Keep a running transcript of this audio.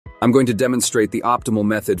I'm going to demonstrate the optimal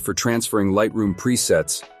method for transferring Lightroom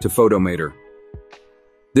presets to Photomator.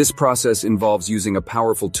 This process involves using a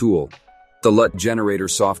powerful tool, the LUT Generator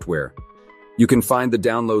software. You can find the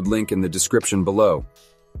download link in the description below.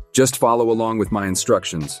 Just follow along with my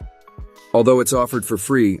instructions. Although it's offered for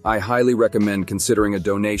free, I highly recommend considering a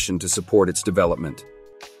donation to support its development.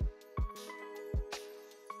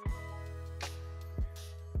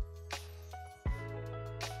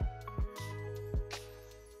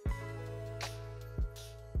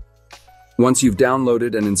 Once you've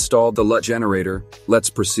downloaded and installed the LUT Generator, let's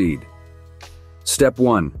proceed. Step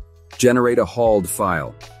 1. Generate a hauled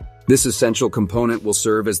file. This essential component will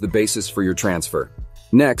serve as the basis for your transfer.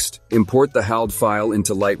 Next, import the hauled file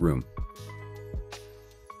into Lightroom.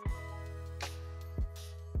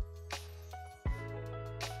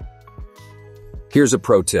 Here's a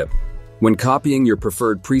pro tip. When copying your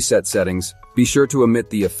preferred preset settings, be sure to omit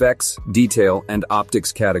the Effects, Detail, and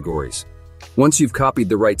Optics categories. Once you've copied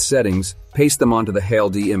the right settings, paste them onto the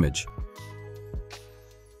hauled image.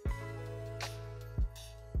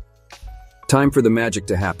 Time for the magic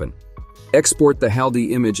to happen. Export the hauled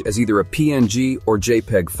image as either a PNG or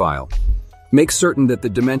JPEG file. Make certain that the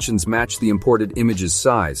dimensions match the imported image's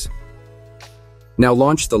size. Now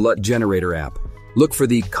launch the LUT Generator app. Look for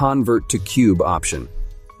the Convert to Cube option.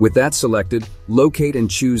 With that selected, locate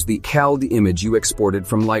and choose the hauled image you exported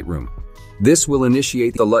from Lightroom. This will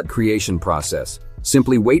initiate the LUT creation process.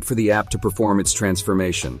 Simply wait for the app to perform its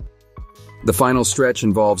transformation. The final stretch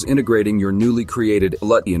involves integrating your newly created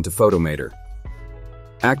LUT into Photomator.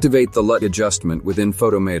 Activate the LUT adjustment within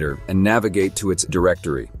Photomator and navigate to its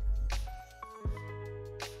directory.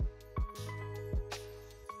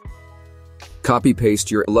 Copy-paste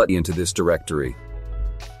your LUT into this directory.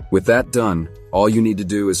 With that done, all you need to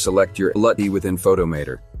do is select your LUT within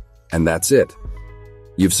Photomator. And that's it.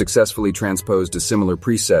 You've successfully transposed a similar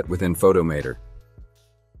preset within Photomator.